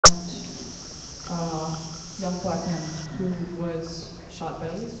young black man who was shot by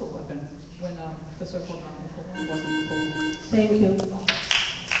a lethal weapon when the so-called non-lethal wasn't pulled. Thank you.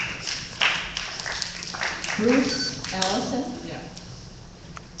 Bruce Allison? Yeah.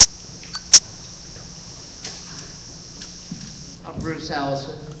 I'm Bruce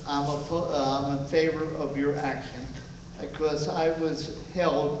Allison. I'm in favor of your action because I was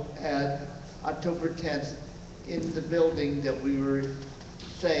held at October 10th in the building that we were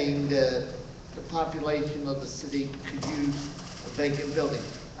saying the population of the city could use a vacant building.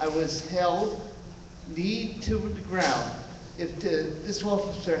 I was held knee to the ground. If this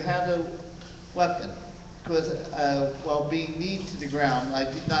officer had a weapon, because while being knee to the ground,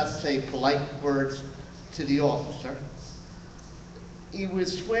 I did not say polite words to the officer. He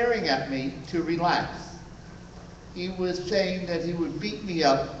was swearing at me to relax. He was saying that he would beat me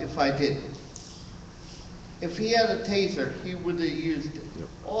up if I didn't. If he had a taser, he would have used it. Yep.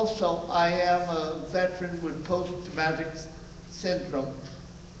 Also, I am a veteran with post-traumatic syndrome.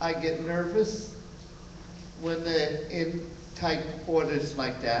 I get nervous when they're in tight quarters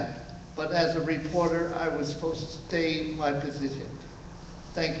like that. But as a reporter, I was supposed to stay in my position.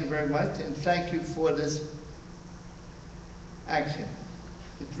 Thank you very much, and thank you for this action.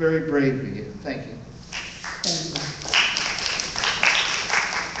 It's very brave of you. Thank you. Thank you.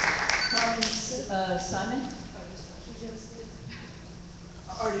 Simon?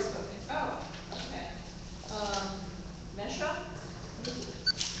 Already spoken. Oh, okay. Mesha?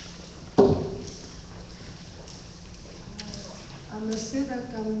 I must say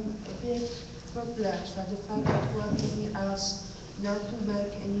that I'm a bit perplexed by the fact that we are being asked not to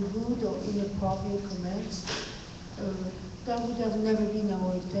make any rude or inappropriate comments. That would have never been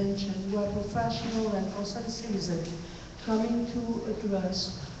our intention. We are professional and concerned citizens coming to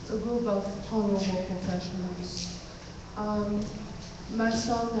address a group of honorable professionals. My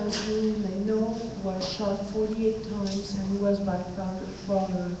son, as you may know, was shot 48 times and he was by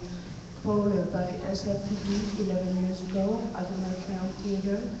father by SFDPH 11 years ago at the Merchant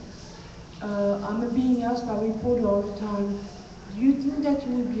Theater. I'm being asked by reporters all the time, do you think that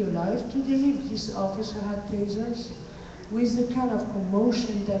you would be alive today if this officer had tasers? With the kind of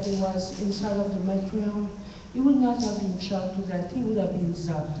commotion that there was inside of the Metro, he would not have been shot to death, he would have been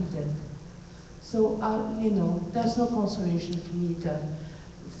zapped to death. So, there's no consolation to me that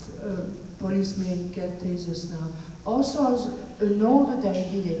policemen get tasers now. Also, as an older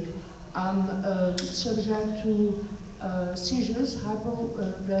diabetic, I'm subject to seizures,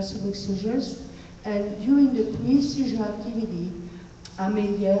 hypoglycemic seizures, and during the pre-seizure activity, I may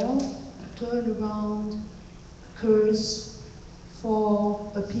yell, turn around, curse,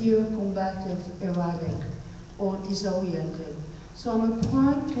 for appear combative, erratic, or disoriented. So I'm a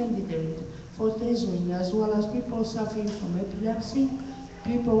prime candidate for tasering, as well as people suffering from epilepsy,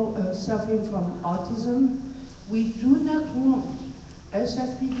 people suffering from autism. We do not want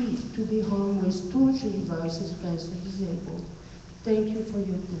SFPD to be harmed with torture devices against the disabled. Thank you for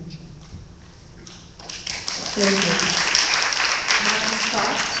your attention. Thank you. Martin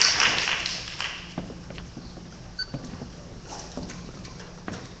Scott?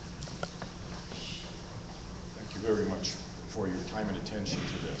 Thank you very much for your time and attention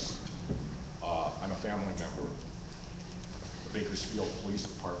to this. I'm a family member of the Bakersfield Police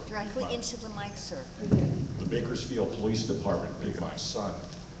Department. Directly into the mic, sir. The Bakersfield Police Department beat my son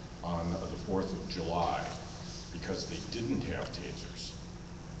on the 4th of July because they didn't have tasers.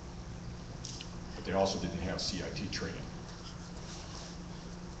 But they also didn't have CIT training.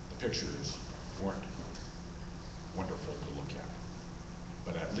 The pictures weren't wonderful to look at.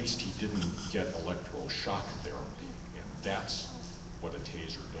 But at least he didn't get electroshock therapy, and that's what a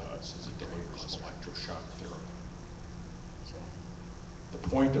taser does, is it delivers electroshock therapy. The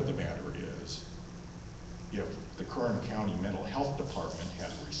point of the matter is, if the Kern County Mental Health Department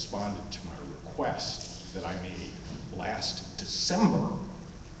had responded to my request that I made last December,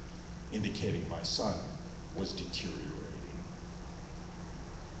 indicating my son was deteriorating,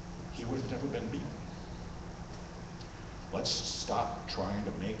 he would have never been beaten. Let's stop trying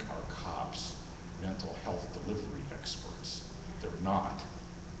to make our cops mental health delivery experts. They're not.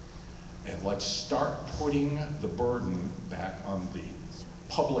 And let's start putting the burden back on the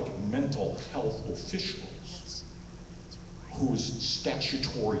public mental health officials whose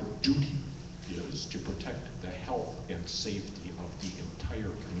statutory duty is to protect the health and safety of the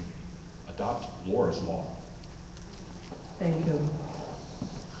entire community. Adopt Laura's Law. Thank you.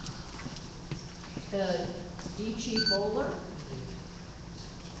 D.G. Bowler?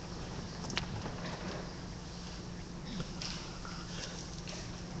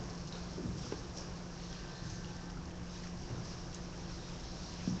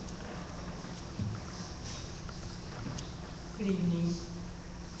 Good evening.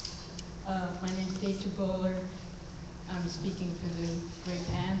 My name's Dave Bowler. I'm speaking for the Gray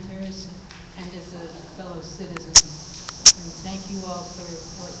Panthers and as a fellow citizen. And thank you all for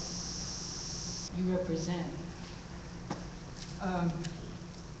what you represent.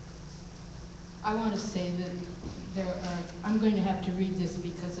 I want to say that I'm going to have to read this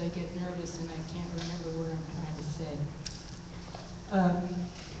because I get nervous and I can't remember what I'm trying to say.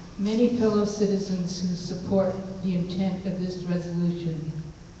 Many fellow citizens who support the intent of this resolution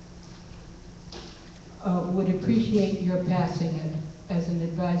would appreciate your passing it as an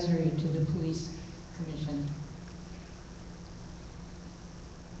advisory to the Police Commission.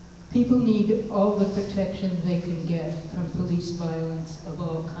 People need all the protection they can get from police violence of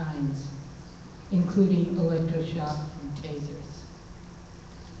all kinds, including electroshock and tasers.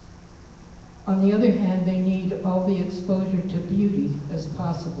 On the other hand, they need all the exposure to beauty as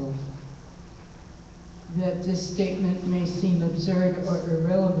possible. That this statement may seem absurd or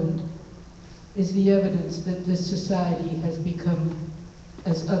irrelevant is the evidence that this society has become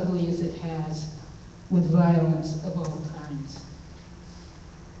as ugly as it has, with violence of all kinds.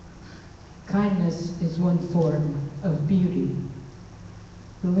 Kindness is one form of beauty.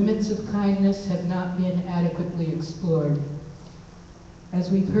 The limits of kindness have not been adequately explored. As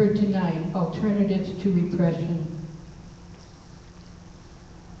we've heard tonight, alternatives to repression,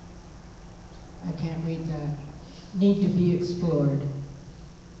 I can't read that, need to be explored.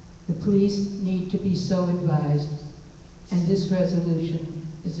 The police need to be so advised, and this resolution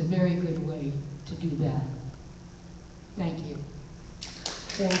is a very good way to do that. Thank you.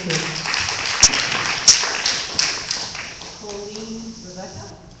 Thank you. Colleen,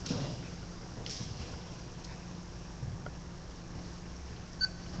 Rebecca?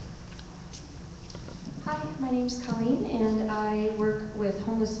 Hi, my name's Colleen, and I work with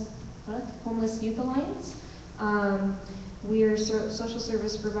Homeless Youth Alliance. We're social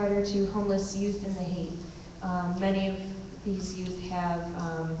service provider to homeless youth in the Hague. Many of these youth have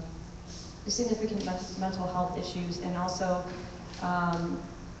significant mental health issues, and also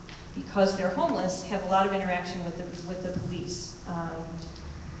because they're homeless, have a lot of interaction with the police.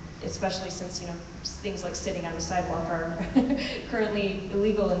 Especially since things like sitting on the sidewalk are currently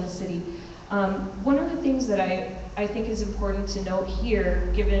illegal in the city. One of the things that I think is important to note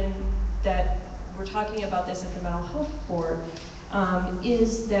here, given that we're talking about this at the Mental Health Board,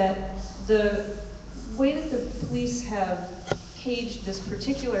 is that the way that the police have caged this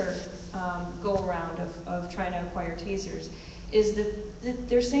particular go-around of trying to acquire tasers is that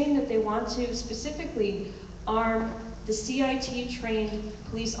they're saying that they want to specifically arm the CIT-trained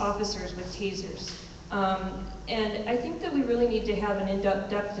police officers with tasers. And I think that we really need to have an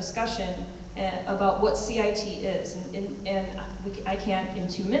in-depth discussion about what CIT is. I can't in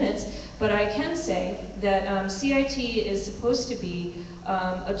 2 minutes, but I can say that CIT is supposed to be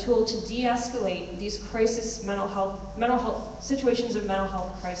a tool to de-escalate these mental health situations of mental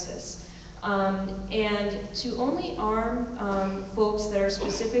health crisis. And to only arm folks that are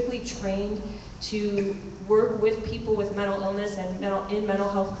specifically trained to work with people with mental illness and mental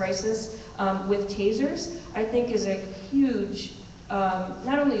health crisis with tasers, I think is a huge,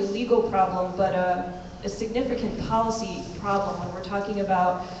 not only a legal problem, but a significant policy problem when we're talking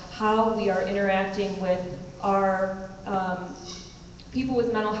about how we are interacting with our people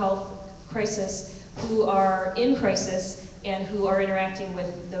with mental health crisis who are in crisis and who are interacting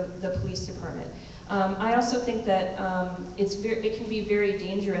with the police department. I also think that it can be very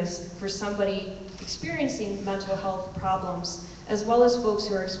dangerous for somebody experiencing mental health problems, as well as folks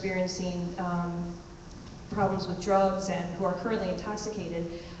who are experiencing problems with drugs and who are currently intoxicated,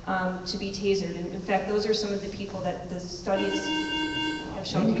 to be tasered. And in fact, those are some of the people that the studies have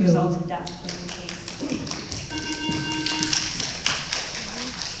shown to result in death in the case.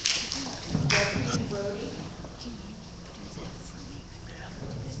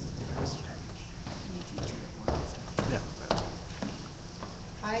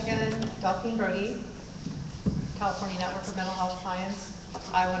 Hi again, Delphine Brody, California Network for Mental Health Science.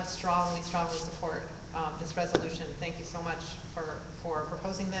 I want to strongly support this resolution. Thank you so much for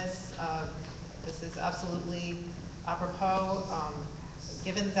proposing this. This is absolutely apropos,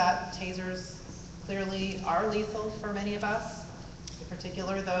 given that tasers clearly are lethal for many of us, in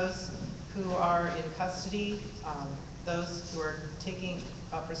particular those who are in custody, those who are taking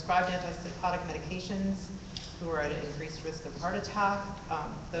prescribed antipsychotic medications, who are at an increased risk of heart attack,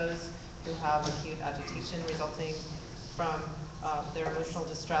 those who have acute agitation resulting from their emotional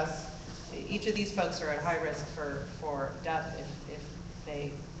distress. Each of these folks are at high risk for death if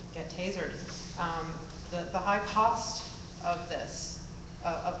they get tasered. The high cost of this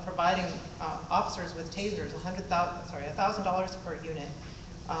of providing officers with tasers, $1,000 per unit,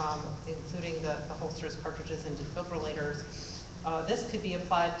 including the holsters, cartridges, and defibrillators. This could be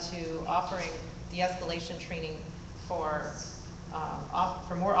applied to offering de-escalation training for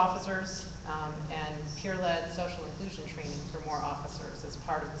more officers and peer-led social inclusion training for more officers as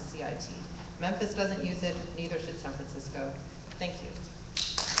part of the CIT. Memphis doesn't use it, neither should San Francisco. Thank you.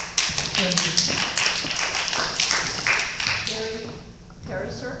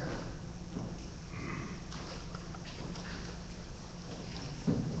 Terry, sir?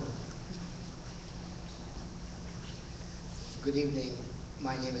 Good evening.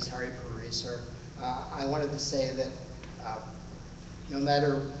 My name is Harry Pariser. I wanted to say that no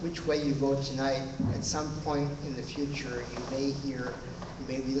matter which way you vote tonight, at some point in the future, you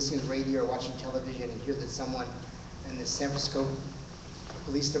may be listening to the radio or watching television and hear that someone in the San Francisco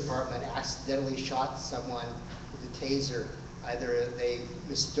Police Department accidentally shot someone with a taser. Either they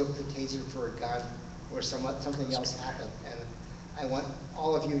mistook the taser for a gun or something else happened. And I want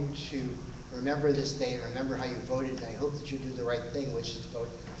all of you to remember this day and remember how you voted, and I hope that you do the right thing, which is vote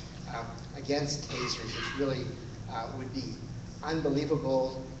against tasers. It really would be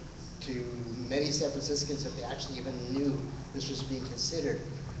unbelievable to many San Franciscans if they actually even knew this was being considered.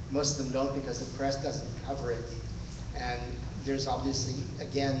 Most of them don't because the press doesn't cover it. And there's obviously,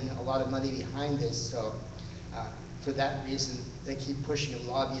 again, a lot of money behind this, so for that reason, they keep pushing and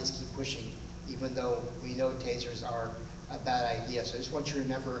lobbyists keep pushing, even though we know tasers are a bad idea. So I just want you to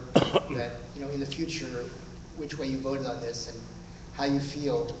remember that, in the future, which way you voted on this and how you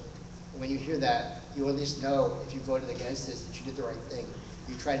feel. When you hear that, you at least know if you voted against this that you did the right thing.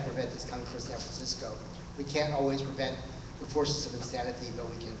 You tried to prevent this coming from San Francisco. We can't always prevent the forces of insanity, but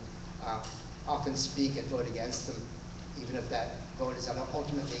we can often speak and vote against them, even if that vote is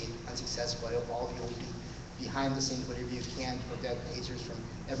ultimately unsuccessful. I hope all of you will be behind the scenes, whatever you can, to prevent tasers from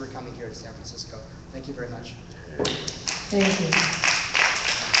ever coming here to San Francisco. Thank you very much. Thank you.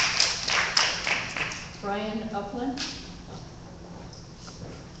 Brian Upland?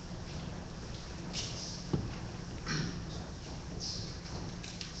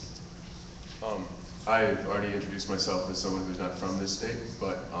 I've already introduced myself as someone who's not from this state,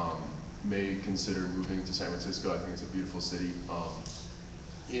 but may consider moving to San Francisco. I think it's a beautiful city.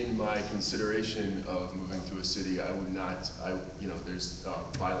 In my consideration of moving to a city, I would not, there's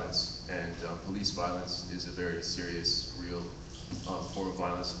violence, and police violence is a very serious, real form of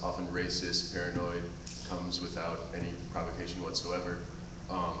violence, often racist, paranoid, comes without any provocation whatsoever.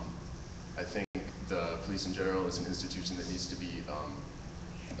 I think the police in general is an institution that needs to be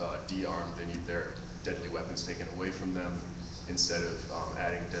de-armed. They need their deadly weapons taken away from them instead of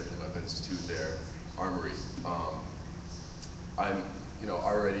adding deadly weapons to their armory. I'm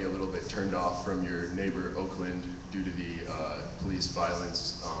already a little bit turned off from your neighbor Oakland due to the police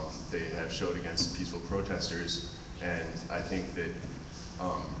violence they have showed against peaceful protesters, and I think that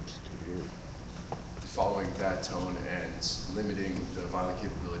following that tone and limiting the violent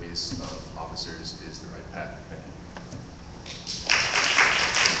capabilities of officers is the right path. Thank you.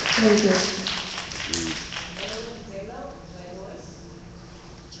 Very good.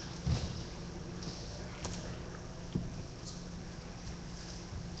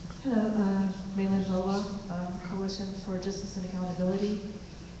 Hello, Maylin Lola, Coalition for Justice and Accountability,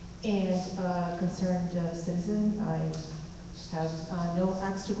 and concerned citizen. I have no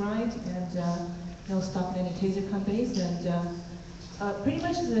axe to grind and no stock in any taser companies, and pretty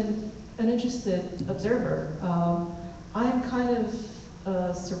much as an interested observer, I'm kind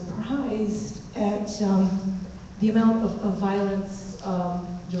of surprised at the amount of violence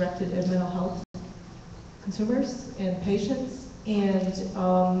directed at mental health consumers and patients. And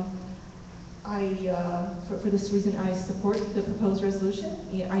for this reason, I support the proposed resolution.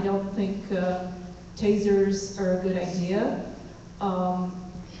 I don't think tasers are a good idea.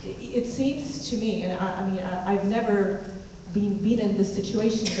 It seems to me, and I've never been in this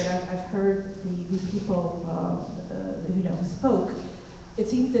situation, but I've heard the people who spoke. It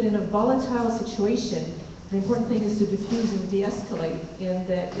seems that in a volatile situation, the important thing is to diffuse and de-escalate, and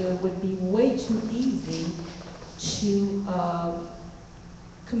that it would be way too easy to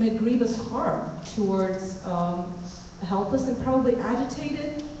commit grievous harm towards a helpless and probably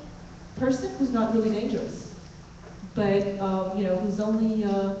agitated person who's not really dangerous, but who's only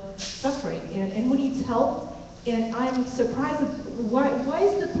suffering and who needs help. And I'm surprised why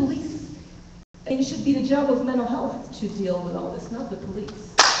is the police? And it should be the job of mental health to deal with all this, not the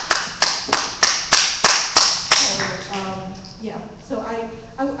police. So I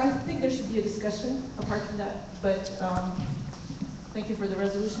think there should be a discussion apart from that, but thank you for the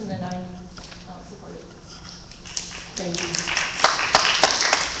resolution, and I support it. Thank you.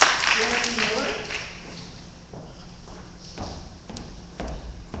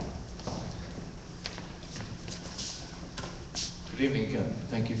 Good evening again.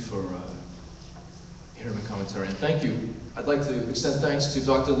 Thank you for hearing my commentary, and thank you. I'd like to extend thanks to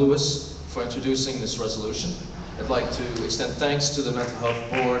Dr. Lewis for introducing this resolution. I'd like to extend thanks to the Mental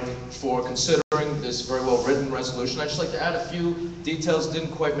Health Board for considering this very well-written resolution. I'd just like to add a few details that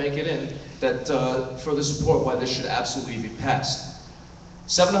didn't quite make it in that further support why this should absolutely be passed.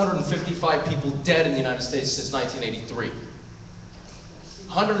 755 people dead in the United States since 1983.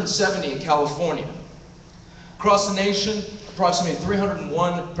 170 in California. Across the nation, approximately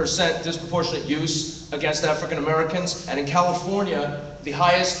 301% disproportionate use against African Americans, and in California, the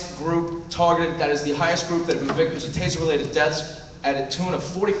highest group targeted, that is the highest group that have been victims of taser-related deaths at a tune of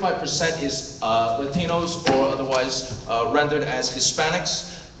 45% is Latinos, or otherwise rendered as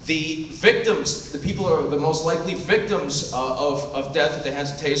Hispanics. The victims, the people who are the most likely victims of death at the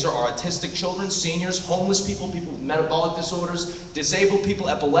hands of Taser are autistic children, seniors, homeless people, people with metabolic disorders, disabled people,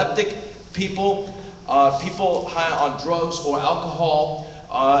 epileptic people, people high on drugs or alcohol,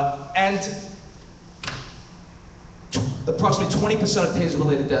 and approximately 20% of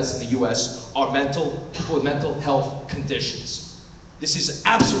Taser-related deaths in the U.S. are people with mental health conditions. This is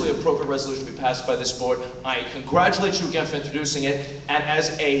absolutely appropriate resolution to be passed by this board. I congratulate you again for introducing it, and as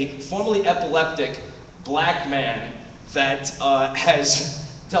a formerly epileptic black man that has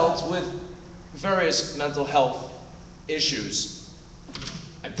dealt with various mental health issues,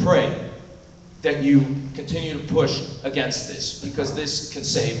 I pray that you continue to push against this, because this can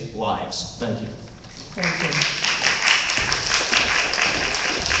save lives. Thank you. Thank you.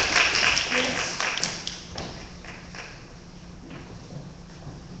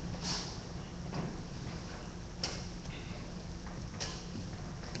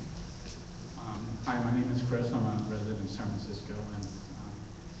 Hi, my name is Chris. I'm a resident in San Francisco, and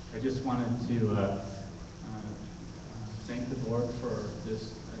I just wanted to thank the board for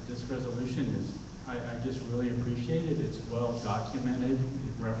this resolution. I just really appreciate it. It's well documented.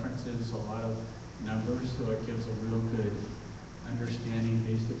 It references a lot of numbers, so it gives a real good understanding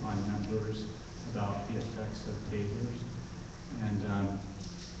based upon numbers about the effects of tasers. And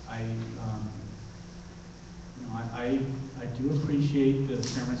I do appreciate the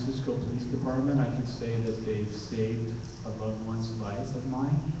San Francisco Police Department. I can say that they've saved a loved one's life of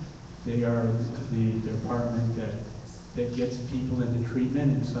mine. They are the department that gets people into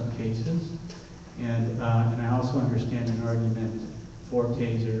treatment in some cases. And I also understand an argument for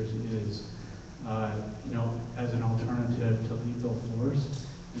tasers is, as an alternative to lethal force.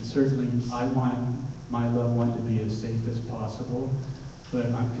 And certainly I want my loved one to be as safe as possible, but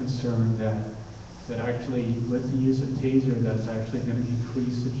I'm concerned that actually with the use of taser, that's actually going to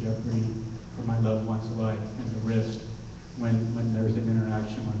increase the jeopardy for my loved one's life and the risk when there's an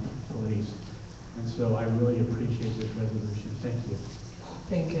interaction with the police. And so I really appreciate this resolution. Thank you.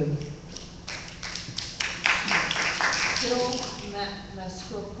 Thank you. Bill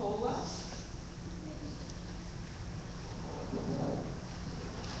Mastrocola.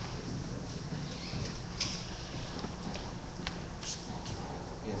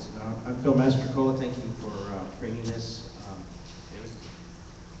 Yes, I'm Phil Mastrocola. Thank you for bringing this.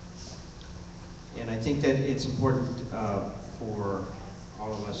 And I think that it's important for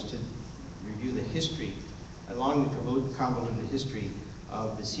all of us to review the history, along the convoluted history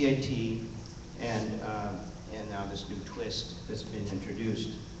of the CIT and now this new twist that's been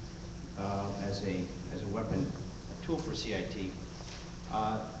introduced as a weapon, a tool for CIT.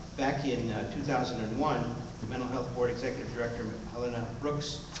 Back in 2001, the Mental Health Board Executive Director Helena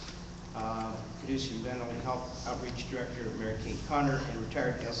Brooks, producing Mental Health Outreach Director Mary Kate Connor, and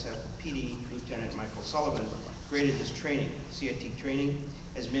retired SFPD Lieutenant Michael Sullivan created this training, CIT training,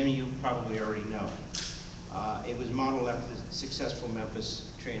 as many of you probably already know. It was modeled after the successful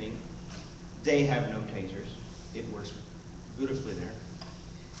Memphis training. They have no tasers. It works beautifully there.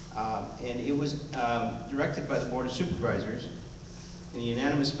 And it was directed by the Board of Supervisors in a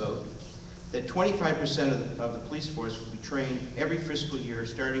unanimous vote that 25% of the police force will be trained every fiscal year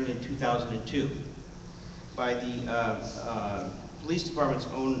starting in 2002. By the police department's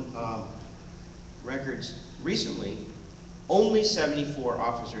own records recently, only 74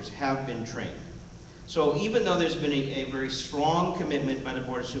 officers have been trained. So even though there's been a very strong commitment by the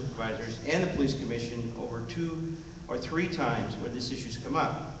Board of Supervisors and the Police Commission over 2 or 3 times where this issue's come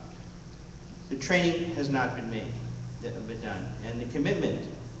up, the training has not been done. And the commitment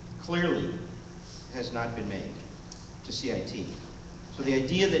clearly has not been made to CIT. So the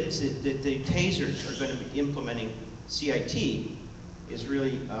idea that the tasers are going to be implementing CIT is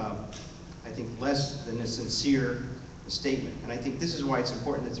really, I think, less than a sincere statement. And I think this is why it's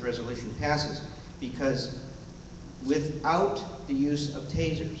important that this resolution passes, because without the use of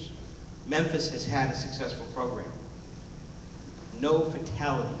tasers, Memphis has had a successful program. no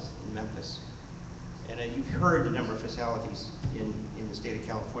fatalities in Memphis. And you've heard the number of fatalities in the state of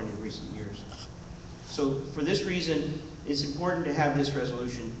California in recent years. So for this reason, it's important to have this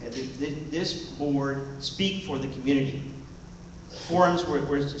resolution, and this board speak for the community. Forums were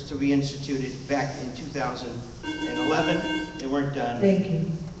to be instituted back in 2011. They weren't done. Thank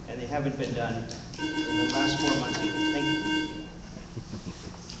you. And they haven't been done in the last 4 months either. Thank you.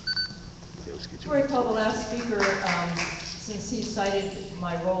 Before I call the last speaker, since he cited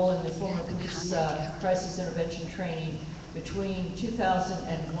my role in the former police crisis intervention training, between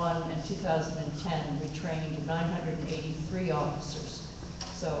 2001 and 2010, we trained 983 officers,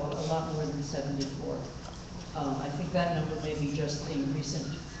 so a lot more than 74. I think that number may be just the recent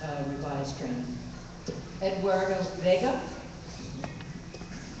revised training. Eduardo Vega.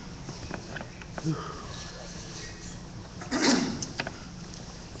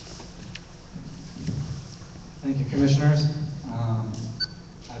 Thank you, Commissioners.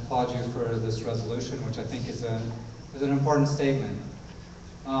 I applaud you for this resolution, which I think is an important statement.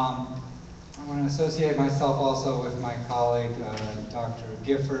 I want to associate myself also with my colleague, Dr.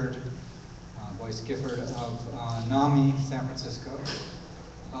 Gifford, Boyce Gifford of NAMI San Francisco.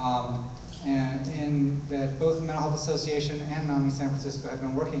 And in that both the Mental Health Association and NAMI San Francisco have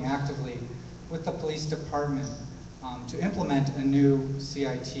been working actively with the police department to implement a new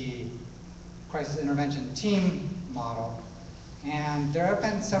CIT, crisis intervention team model. And there have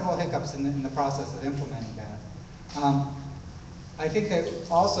been several hiccups in the process of implementing that. I think that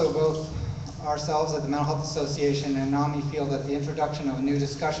also both ourselves at the Mental Health Association and NAMI feel that the introduction of a new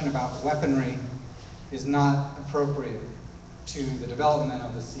discussion about weaponry is not appropriate to the development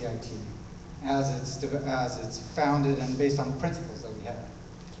of the CIT as it's founded and based on the principles that we have.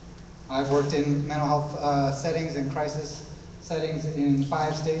 I've worked in mental health settings and crisis settings in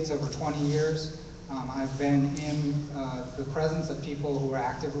 5 states over 20 years. I've been in the presence of people who are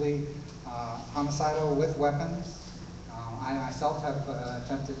actively homicidal with weapons. I myself have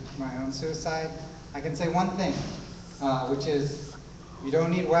attempted my own suicide. I can say one thing, which is you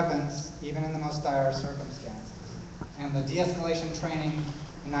don't need weapons, even in the most dire circumstances. And the de-escalation training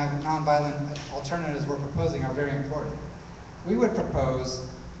and nonviolent alternatives we're proposing are very important. We would propose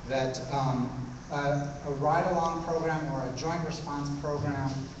that a ride-along program or a joint response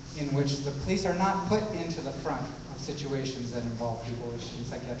program in which the police are not put into the front of situations that involve people with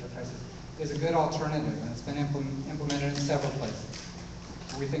psychiatric crisis is a good alternative, and it's been implemented in several places.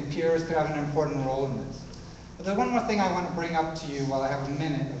 We think peers could have an important role in this. But there's one more thing I want to bring up to you while I have a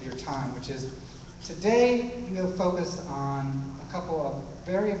minute of your time, which is today you'll focus on a couple of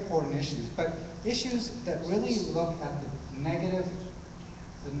very important issues, but issues that really look at the negative,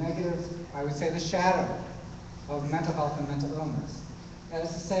 I would say the shadow of mental health and mental illness. That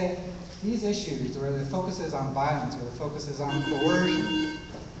is to say, these issues, where the focus is on violence, where the focus is on coercion,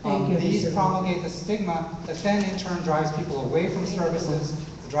 these promulgate the stigma that then in turn drives people away from services,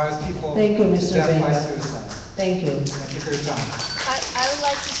 drives people to death by suicide. Thank you. Thank you for your time. I would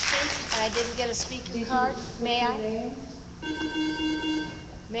like to speak. I didn't get a speaking card. May I?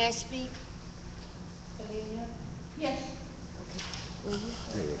 May I speak? Yes.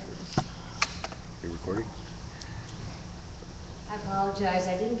 You're recording? I apologize.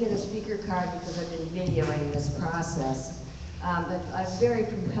 I didn't get a speaker card because I've been videoing this process. But I'm very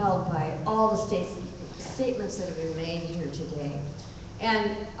compelled by all the statements that have been made here today.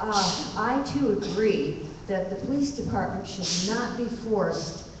 And I too agree that the police department should not be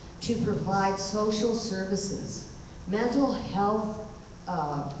forced to provide social services. Mental health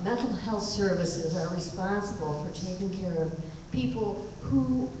services are responsible for taking care of people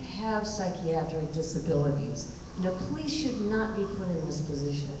who have psychiatric disabilities. The police should not be put in this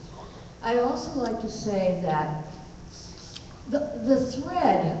position. I'd also like to say that the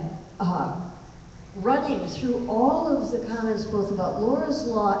thread running through all of the comments, both about Laura's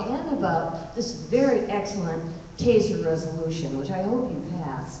Law and about this very excellent Taser resolution, which I hope you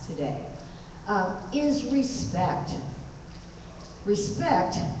pass today, is respect.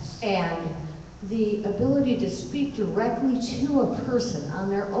 Respect and the ability to speak directly to a person on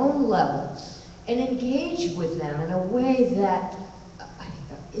their own level and engage with them in a way that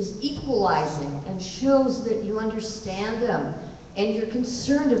is equalizing and shows that you understand them and you're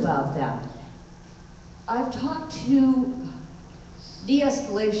concerned about them. I've talked to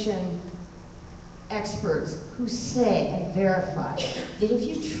de-escalation experts who say and verify that if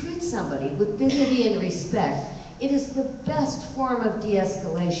you treat somebody with dignity and respect, it is the best form of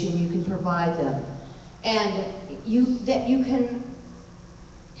de-escalation you can provide them. And that you can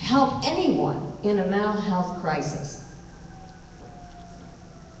help anyone in a mental health crisis.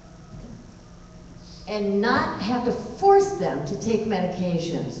 and not have to force them to take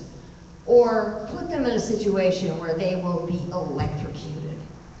medications or put them in a situation where they will be electrocuted.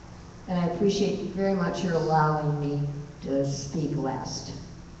 And I appreciate very much your allowing me to speak last.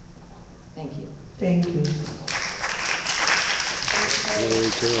 Thank you. Thank you.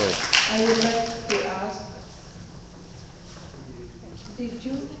 Very cool. I would like to ask, did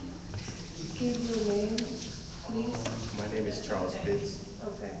you give your name, please? My name is Charles Fitz.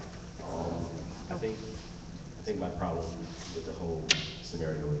 Okay. I think my problem with the whole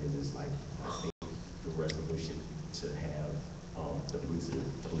scenario is like, I think the resolution to have the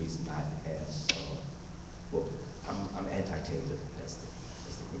police not have, well, I'm anti-Taser, that's the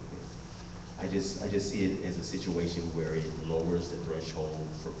quick thing. I just see it as a situation where it lowers the threshold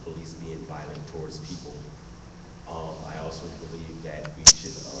for police being violent towards people. I also believe that we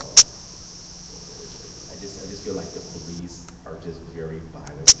should, I just feel like the police are just very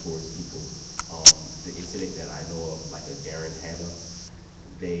violent towards people. The incident that I know of, like a Darren Hanna,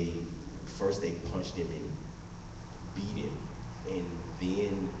 first they punched him and beat him, and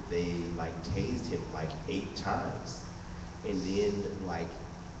then they like tased him like 8 times. And then like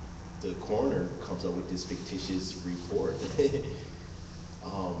the coroner comes up with this fictitious report.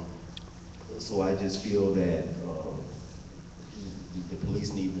 So I just feel that the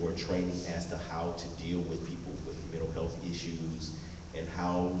police need more training as to how to deal with people with mental health issues and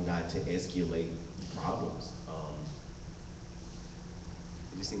how not to escalate problems.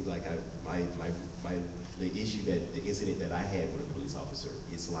 It just seems like the issue that the incident that I had with a police officer,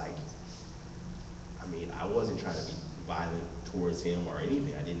 it's like, I mean, I wasn't trying to be violent towards him or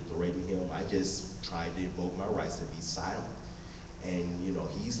anything. I didn't threaten him. I just tried to invoke my rights to be silent. And you know,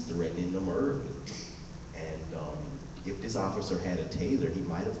 he's threatening to murder me. And if this officer had a taser, he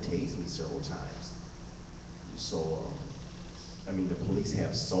might have tased me several times. So, I mean, the police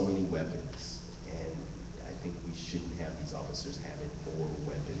have so many weapons, and I think we shouldn't have these officers having more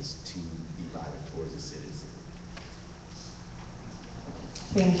weapons to be violent towards a citizen.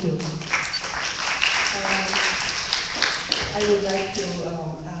 Thank you. I would like to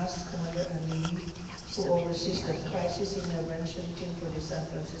ask Commander Ali, who oversees the crisis intervention team for the San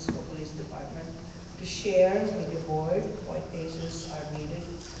Francisco Police Department, to share with the board why tasers are needed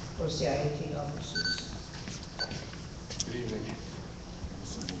for CIT officers. Good evening. To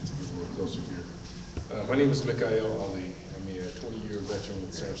get a little closer here. My name is Mikhail Ali. I'm a 20-year veteran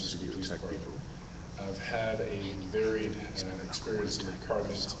with San Francisco Police Department. I've had a varied experience in the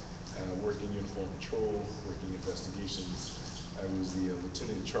department, working uniform patrol, working investigations. I was the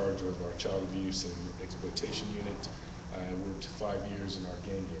lieutenant in charge of our child abuse and exploitation unit. I worked 5 years in our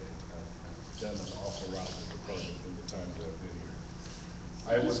gang unit. I've done an awful lot with the department in the time that I've been here.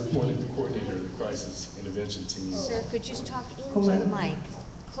 I was appointed the coordinator of the crisis intervention team. Sir, could you talk into the mic,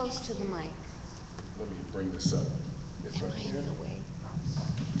 close to the mic? Let me bring this up. If I can. Away.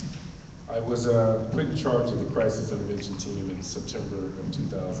 I was put in charge of the crisis intervention team in September of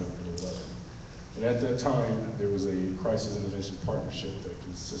 2011. And at that time, there was a crisis intervention partnership that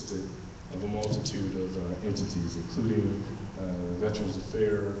consisted of a multitude of entities, including Veterans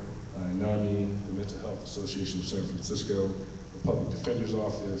Affairs, NAMI, the Mental Health Association of San Francisco, the Public Defender's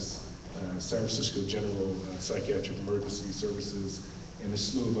Office, San Francisco General Psychiatric Emergency Services, and a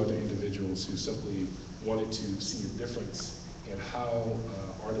slew of other individuals who simply wanted to see a difference in how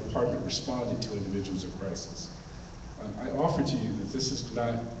our department responded to individuals in crisis. I offer to you that this is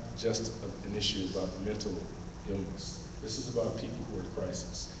not just an issue about mental illness. This is about people who are in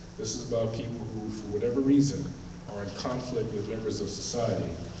crisis. This is about people who, for whatever reason, are in conflict with members of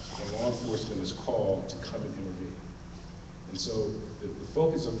society, and law enforcement is called to come and intervene. And so the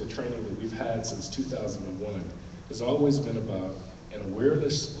focus of the training that we've had since 2001 has always been about an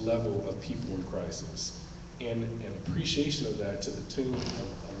awareness level of people in crisis and an appreciation of that to the tune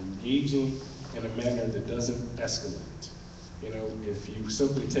of engaging in a manner that doesn't escalate. You know, if you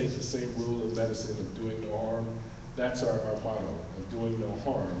simply take the same rule of medicine of doing no harm, that's our motto, of doing no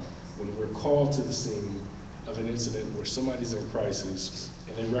harm, when we're called to the scene of an incident where somebody's in crisis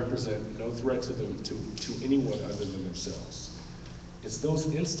and they represent no threat to them, to anyone other than themselves. It's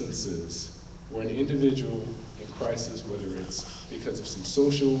those instances where an individual in crisis, whether it's because of some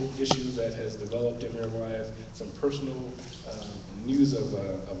social issue that has developed in their life, some personal news of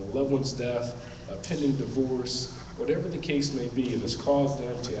a loved one's death, a pending divorce, whatever the case may be, and has caused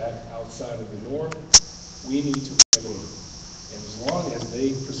them to act outside of the norm, we need to intervene. And as long as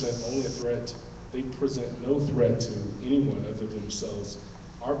they present only a threat, they present no threat to anyone other than themselves,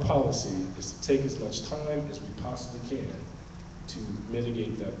 our policy is to take as much time as we possibly can to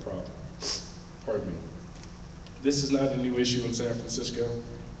mitigate that problem. Pardon me. This is not a new issue in San Francisco.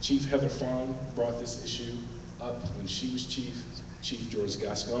 Chief Heather Fawn brought this issue up when she was chief. Chief George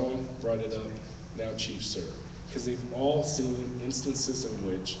Gascon brought it up, now Chief Sir. Because they've all seen instances in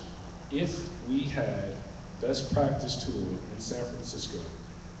which if we had best practice tool in San Francisco,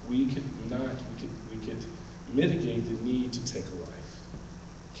 we could mitigate the need to take a life.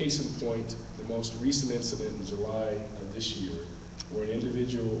 Case in point, the most recent incident in July of this year, where an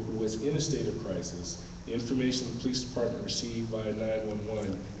individual who was in a state of crisis, the information the police department received via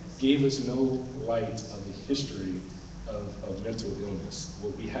 911 gave us no light of the history of mental illness.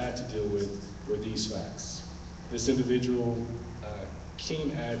 What we had to deal with were these facts. This individual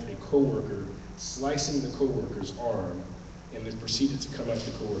came at a coworker, slicing the coworker's arm, and then proceeded to come at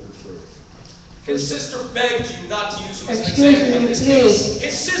the coworker further. His sister begged you not to use him as an Excuse example. me, please.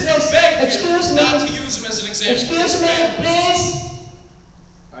 His sister begged Excuse you me. not to use him as an example. Excuse me, please.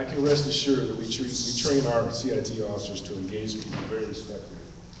 I can rest assured that we train our CIT officers to engage people very respectfully.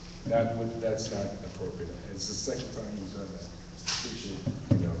 That's not appropriate. It's the second time you've done that. Appreciate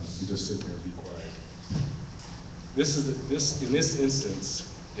you just sit there and be quiet. In this instance,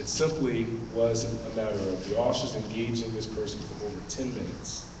 it simply was a matter of the officers engaging this person for over 10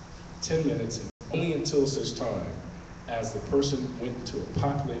 minutes. 10 minutes, and only until such time as the person went into a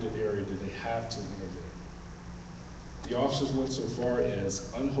populated area did they have to intervene. The officers went so far as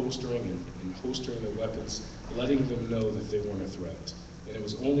unholstering and holstering their weapons, letting them know that they weren't a threat. And it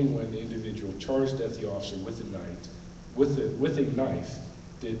was only when the individual charged at the officer with a knife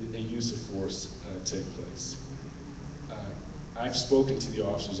did a use of force take place. I've spoken to the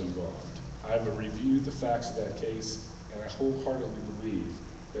officers involved. I've reviewed the facts of that case, and I wholeheartedly believe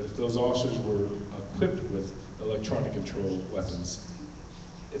that if those officers were equipped with electronic control weapons,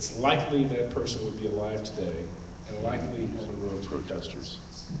 it's likely that person would be alive today and likely on the road to protesters.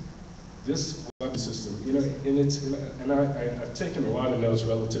 This weapon system, I've taken a lot of notes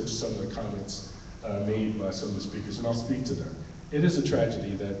relative to some of the comments made by some of the speakers, and I'll speak to them. It is a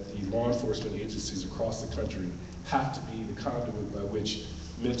tragedy that the law enforcement agencies across the country have to be the conduit by which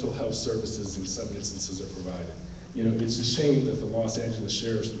mental health services in some instances are provided. It's a shame that the Los Angeles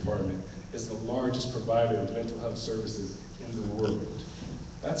Sheriff's Department is the largest provider of mental health services in the world.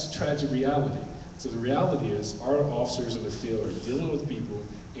 That's a tragic reality. So the reality is our officers in the field are dealing with people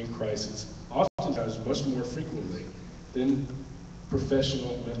in crisis, oftentimes much more frequently than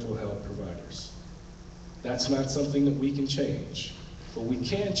professional mental health providers. That's not something that we can change. What we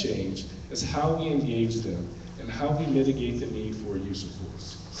can change is how we engage them and how we mitigate the need for use of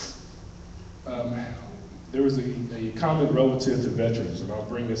force. There was a comment relative to veterans, and I'll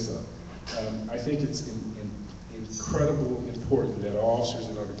bring this up. I think it's incredibly important that our officers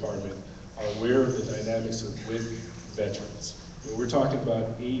in our department are aware of the dynamics with veterans. We're talking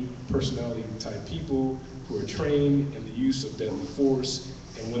about 8 personality type people who are trained in the use of deadly force,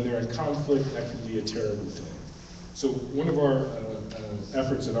 and when they're in conflict, that can be a terrible thing. So one of our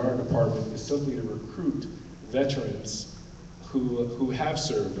efforts in our department is simply to recruit veterans who have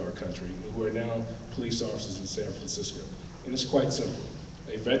served our country and who are now police officers in San Francisco. And it's quite simple.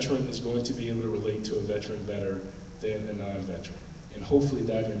 A veteran is going to be able to relate to a veteran better than a non-veteran. And hopefully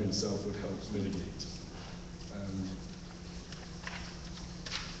that in itself would help mitigate.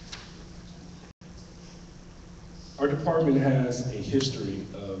 Our department has a history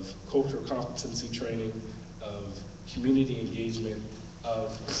of cultural competency training, of community engagement,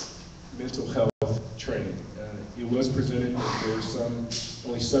 of mental health training. It was presented that there were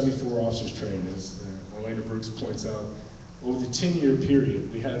only 74 officers trained, as Elena Brooks points out. Over the 10-year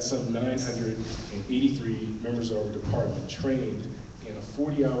period, we had some 983 members of our department trained in a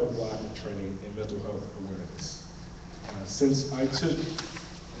 40-hour block of training in mental health awareness. Since I took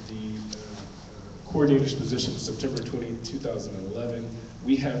the coordinator's position September 20, 2011,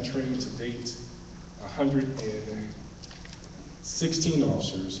 we have trained to date 116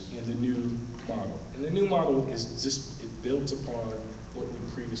 officers in the new model. And the new model is it built upon what we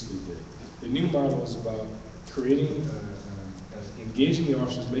previously did. The new model is about creating, engaging the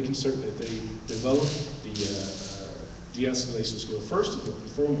officers, making certain that they develop the de-escalation skill. First and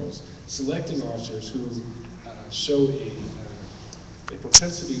foremost, selecting officers who show a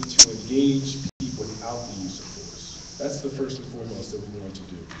propensity to engage people without the use of force. That's the first and foremost that we want to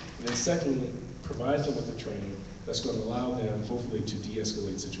do. And then secondly, provide them with the training that's going to allow them, hopefully, to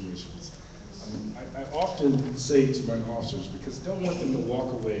de-escalate situations. I often say to my officers, because I don't want them to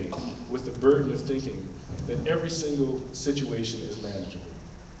walk away with the burden of thinking that every single situation is manageable.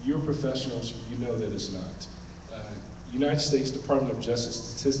 You're professionals, you know that it's not. United States Department of Justice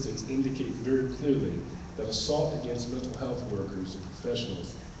statistics indicate very clearly that assault against mental health workers and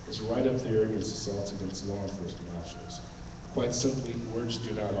professionals is right up there against assaults against law enforcement officers. Quite simply, words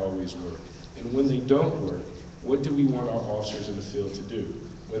do not always work. And when they don't work, what do we want our officers in the field to do?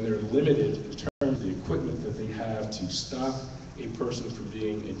 When they're limited in terms of the equipment that they have to stop a person from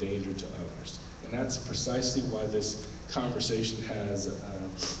being a danger to others. And that's precisely why this conversation has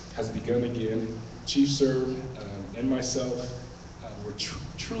begun again. Chief Sir and myself were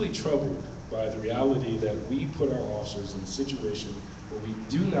truly troubled by the reality that we put our officers in a situation where we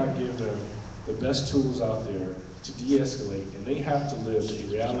do not give them the best tools out there to de-escalate, and they have to live the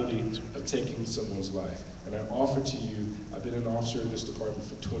reality of taking someone's life. And I offer to you, I've been an officer in this department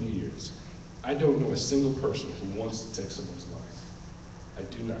for 20 years. I don't know a single person who wants to take someone's life. I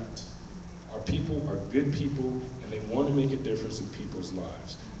do not. Our people are good people, and they want to make a difference in people's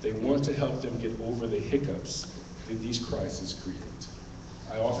lives. They want to help them get over the hiccups that these crises create.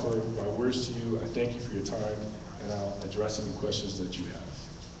 I offer my words to you. I thank you for your time, and I'll address any questions that you have.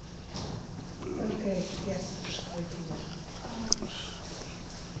 Okay, yes.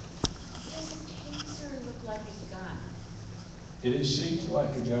 Does a taser look like a gun? It is shaped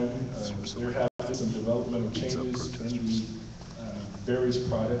like a gun. There have been some developmental changes in the various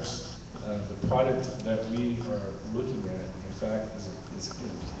products. The product that we are looking at, in fact, is a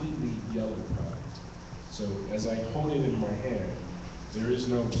completely yellow product. So as I hold it in my hand, there is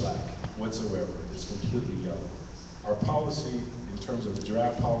no black whatsoever. It's completely yellow. Our policy, in terms of the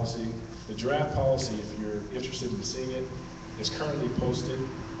draft policy, if you're interested in seeing it, is currently posted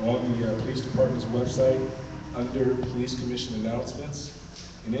on the police department's website under Police Commission announcements.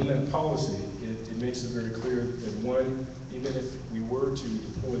 And in that policy, it makes it very clear that one, even if we were to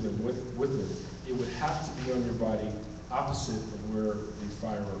deploy them with it, it would have to be on your body opposite of where the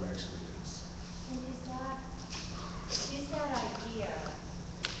firearm actually is. And is that idea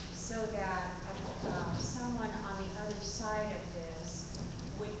so that someone on the other side of this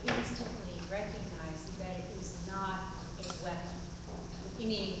would instantly recognize that it is not a weapon,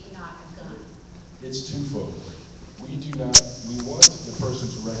 meaning not a gun? It's twofold. We want the person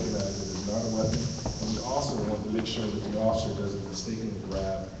to recognize that it's not a weapon, and we also want to make sure that the officer doesn't mistakenly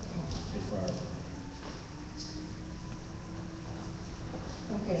grab a firearm.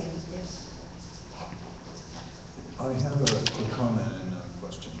 Okay, yes. I have a comment and a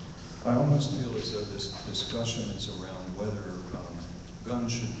question. I almost feel as though this discussion is around whether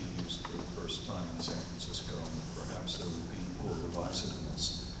guns should be used for the first time in San Francisco, and perhaps there would be equal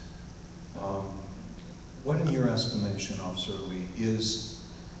divisiveness. What, in your estimation, Officer Lee, is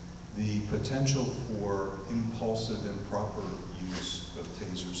the potential for impulsive, improper use of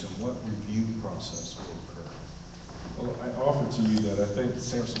tasers, and what review process will occur? Well, I offer to you that I think the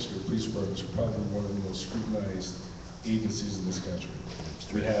San Francisco Police Department is probably one of the most scrutinized agencies in this country.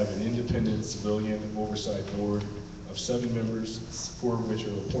 We have an independent civilian oversight board of 7 members, 4 of which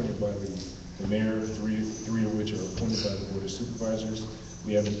are appointed by the mayor, 3 of which are appointed by the Board of Supervisors.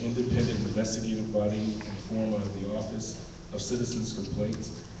 We have an independent investigative body in the form of the Office of Citizens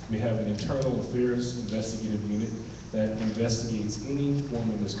Complaints. We have an internal affairs investigative unit that investigates any form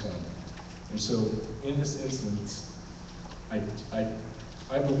of misconduct. And so in this instance,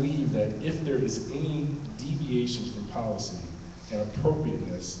 I believe that if there is any deviation from policy and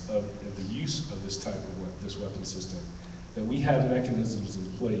appropriateness of the use of this type of this weapon system, that we have mechanisms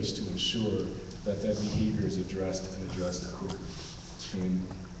in place to ensure that that behavior is addressed and addressed accordingly. And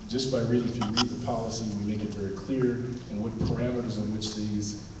just by reading, if you read the policy, we make it very clear in what parameters in which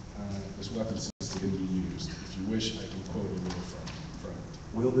this weapon system can be used. If you wish, I can quote a little from it.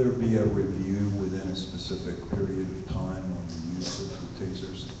 Will there be a review within a specific period of time on the use of the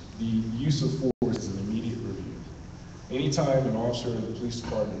tasers? The use of force is an immediate review. Anytime an officer in the police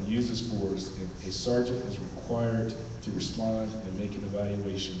department uses force, a sergeant is required to respond and make an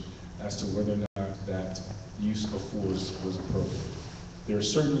evaluation as to whether or not that use of force was appropriate. There are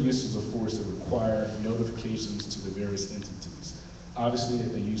certain uses of force that require notifications to the various entities. Obviously,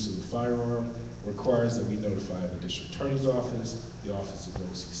 the use of the firearm requires that we notify the district attorney's office, the office of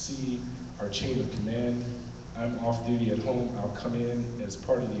OCC, our chain of command. I'm off duty at home. I'll come in as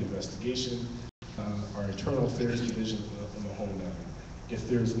part of the investigation. Our internal affairs division on the whole now. If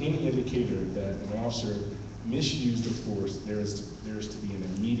there's any indicator that an officer misused the force, there is to be an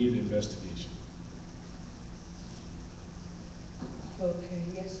immediate investigation. Okay,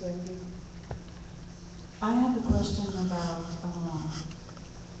 yes, Wendy. I have a question about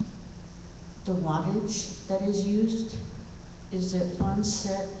the wattage that is used. Is it one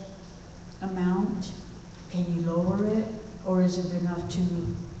set amount? Can you lower it? Or is it enough to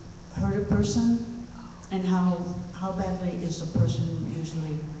hurt a person? And how badly is a person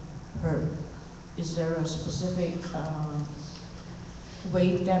usually hurt? Is there a specific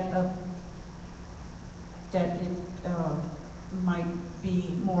weight that it might be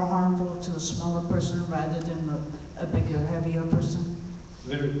more harmful to a smaller person rather than a bigger, heavier person?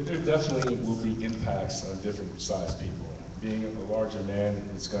 There definitely will be impacts on different size people. Being a larger man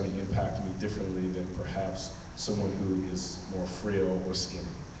is going to impact me differently than perhaps someone who is more frail or skinny.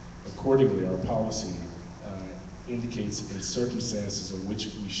 Accordingly, our policy indicates in circumstances in which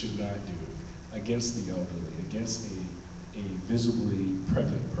we should not do it, against the elderly, against a visibly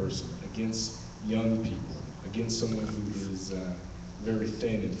pregnant person, against young people, against someone who is very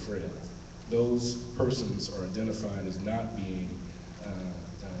thin and frail. Those persons are identified as not being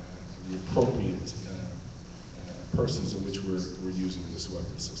the appropriate persons in which we're using this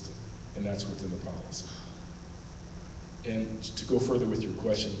weapon system, and that's within the policy. And to go further with your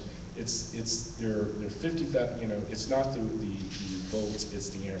question, there are 50,000. You know, it's not the volts, it's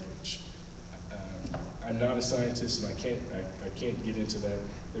the amperage. I'm not a scientist, and I can't get into that.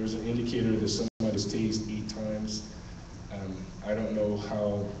 There's an indicator that somebody was tased 8 times. I don't know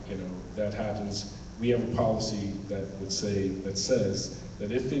how that happens. We have a policy that says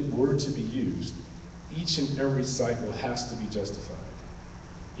that if it were to be used, each and every cycle has to be justified.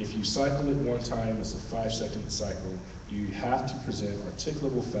 If you cycle it one time, it's a 5-second cycle. You have to present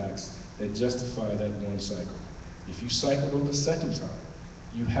articulable facts that justify that one cycle. If you cycle it a second time,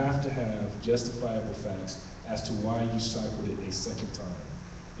 you have to have justifiable facts as to why you cycled it a second time.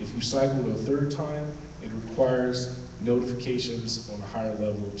 If you cycle it a third time, it requires notifications on a higher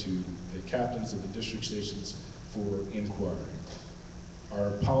level to the captains of the district stations for inquiry.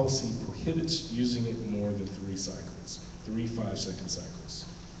 Our policy prohibits using it more than 3 cycles, 3 5-second cycles.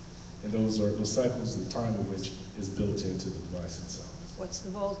 And those cycles, the time of which is built into the device itself. What's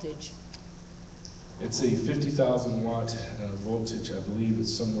the voltage? It's a 50,000 watt voltage. I believe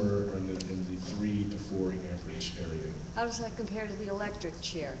it's somewhere in the 3 to 4 amperage area. How does that compare to the electric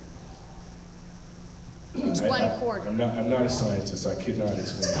chair? I'm not a scientist. I could not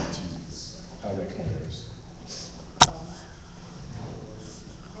explain to you how that compares.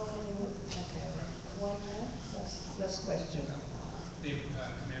 One more, last question.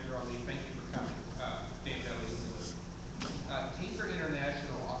 Commander Ali, thank you for coming. Dave Ellis. Taser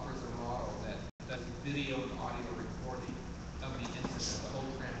International offers a model that does video and audio recording of the incident, the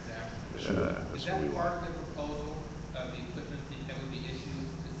whole transaction. Is that part of the proposal of the equipment that would be issued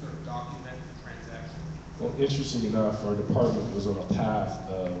to sort of document the transaction? Well, interesting enough, our department was on a path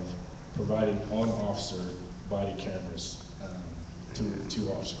of providing on-officer body cameras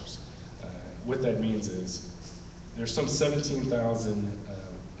to officers. What that means is there's some 17,000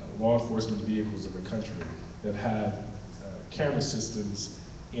 law enforcement vehicles in the country that have camera systems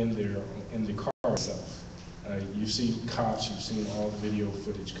in the car itself. You've seen cops, you've seen all the video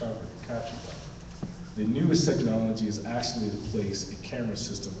footage captured. The newest technology is actually to place a camera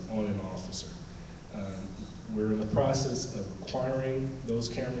system on an officer. We're in the process of acquiring those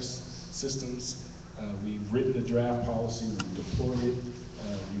camera systems. We've written a draft policy, we've deployed it.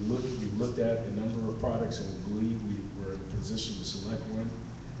 We've looked at a number of products and we believe we're in a position to select one.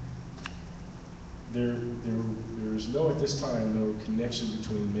 There's no, at this time, no connection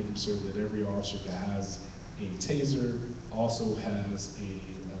between making sure that every officer that has a taser also has a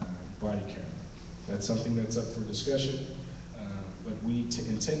body camera. That's something that's up for discussion, but we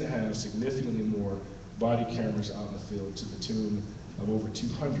intend to have significantly more body cameras out in the field to the tune of over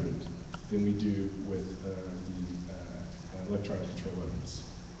 200 than we do with the electronic control weapons.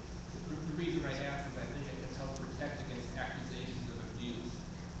 The reason I ask is I think it can help protect against accusations of abuse,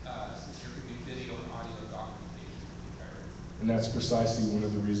 since there could be video and audio documentation. And that's precisely one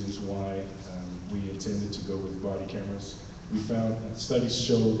of the reasons why we intended to go with body cameras. We found studies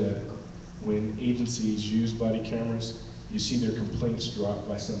show that when agencies use body cameras, you see their complaints drop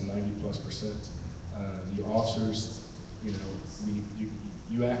by some 90+%. The officers,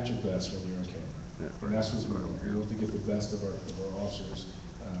 you act your best when you're on camera. And that's what we want. We want to get the best of our officers,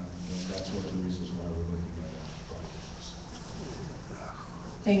 and that's one of the reasons why we're looking at body cameras.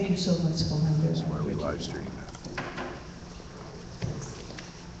 Thank you so much, Commander. That's why we live stream that.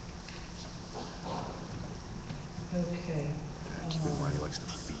 Okay. Keep in mind, he likes to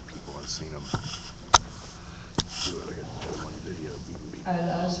beat people. I've seen him do it. I got one video beating people.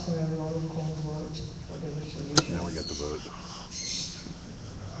 I'll ask for a roll call vote for the resolution. Now we got the vote.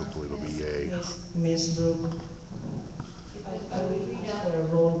 Hopefully it'll be yay. Ms. Brooke, I will read out for a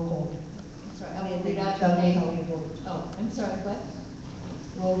roll call. Sorry, I will read out Tell your me name. how you vote. Oh, I'm sorry, what?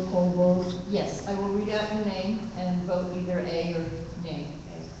 Roll call vote. Yes, I will read out your name and vote either A or nay.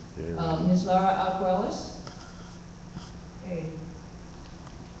 Yeah. Ms. Laura Alguelles? A.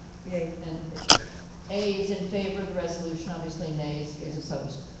 Yay. And A is in favor of the resolution, obviously nay is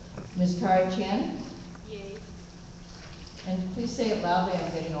opposed. Ms. Kari Chen? Yay. And please say it loudly,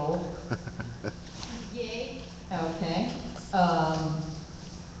 I'm getting old. Yay. Okay.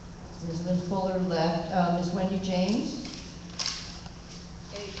 Ms. Lynn Fuller left. Ms. Wendy James?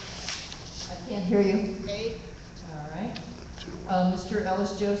 8. I can't hear you. 8. All right. Mr.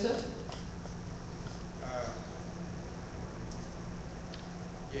 Ellis Joseph?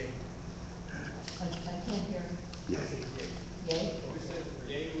 Yay. I can't hear. Yay. Yay?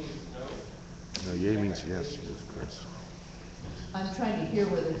 Yay means no. No, yay means yes, Chris. I'm trying to hear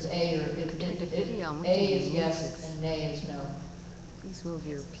whether it's A or A is yes and nay is no. Please move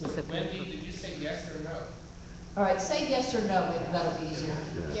your piece of Wendy, paper. did you say yes or no? All right, say yes or no, maybe that'll be easier.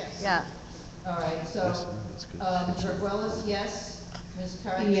 Yes. Yeah. All right, so, Yes, that's good. Ms. Arguelles, yes. Ms.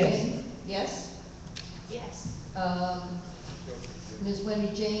 Karen Yes. King? Yes. Yes. Ms.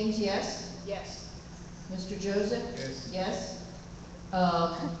 Wendy James, yes. Yes. Mr. Joseph? Yes. Yes.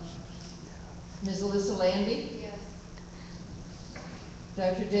 Ms. Alyssa Landy? Yes.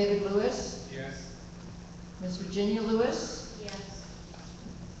 Dr. David Lewis? Yes. Ms. Virginia Lewis? Yes.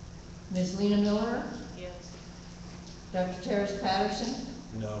 Ms. Lena Miller? Yes. Dr. Terrence Patterson?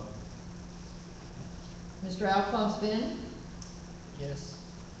 No. Mr. Alphonse Bin? Yes.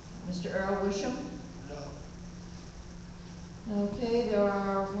 Mr. Earl Wisham? No. Okay, there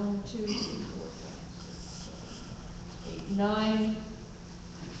are 1, 2, 3, 4, 5, 6, 7, 8, 9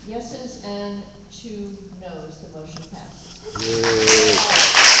 yeses and 2 noes. The motion passes. Yay.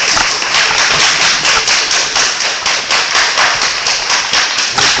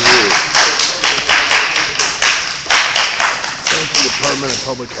 Thank you, Department of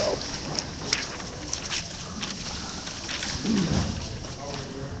Public Health.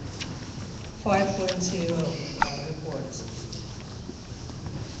 Reports.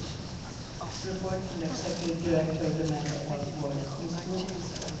 Report from the Executive Director of the Mental Health Board.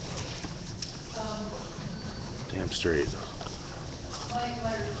 Damn straight.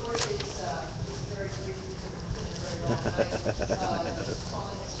 My report is very brief, very long.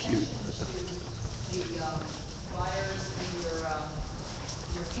 Calling attention to the flyers in your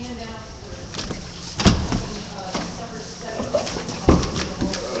handout. December 7th.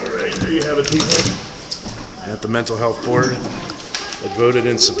 All right, there you have it, people. At the Mental Health Board, that voted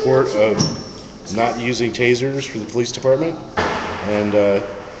in support of not using tasers for the police department, and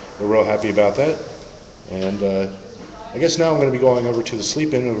we're real happy about that. And I guess now I'm going to be going over to the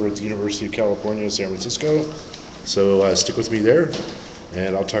sleep-in over at the University of California, San Francisco. So stick with me there,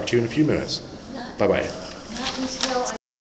 and I'll talk to you in a few minutes. Bye-bye. Not Ms.